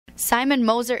Simon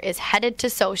Moser is headed to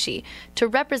Sochi to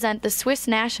represent the Swiss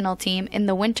national team in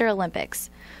the Winter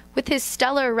Olympics. With his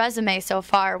stellar resume so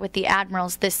far with the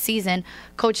Admirals this season,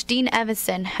 Coach Dean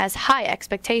Evanson has high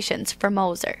expectations for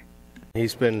Moser.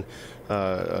 He's been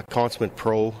a consummate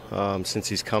pro since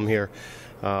he's come here.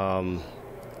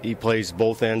 He plays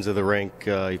both ends of the rink.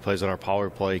 He plays on our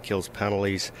power play, kills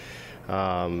penalties.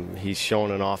 He's shown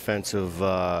an offensive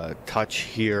touch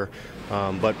here,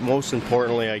 but most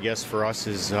importantly, I guess for us,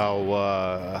 is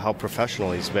how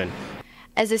professional he's been.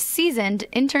 As a seasoned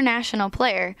international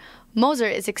player, Moser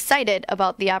is excited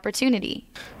about the opportunity.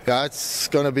 Yeah, it's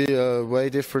going to be a way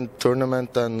different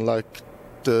tournament than like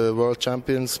the World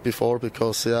Champions before,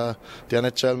 because the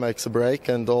NHL makes a break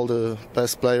and all the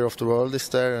best player of the world is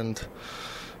there, and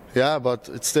but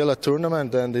it's still a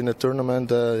tournament, and in a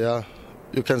tournament,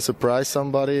 you can surprise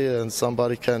somebody, and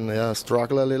somebody can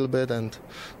struggle a little bit, and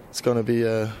it's going to be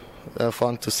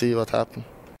fun to see what happens.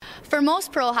 For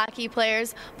most pro hockey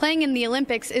players, playing in the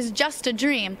Olympics is just a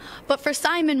dream, but for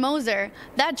Simon Moser,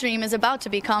 that dream is about to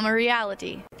become a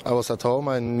reality. I was at home.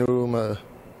 I knew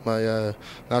my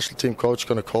national team coach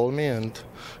going to call me and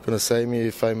going to say me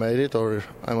if I made it or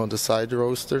I'm on the side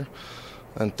roster.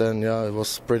 And then, I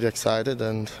was pretty excited,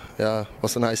 and it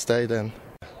was a nice day then.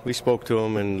 We spoke to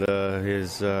him, and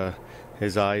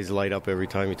his eyes light up every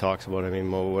time he talks about it. I mean,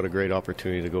 what a great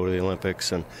opportunity to go to the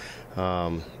Olympics, and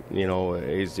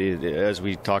as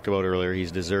we talked about earlier,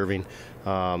 he's deserving.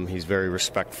 He's very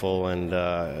respectful, and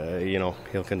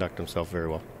he'll conduct himself very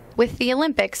well. With the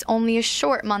Olympics only a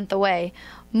short month away,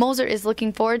 Moser is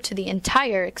looking forward to the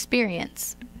entire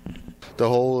experience. The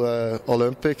whole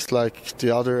Olympics, like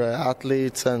the other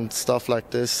athletes and stuff like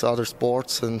this, other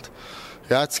sports, and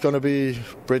it's going to be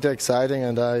pretty exciting,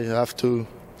 and I have to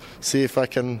see if I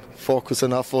can focus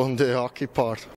enough on the hockey part.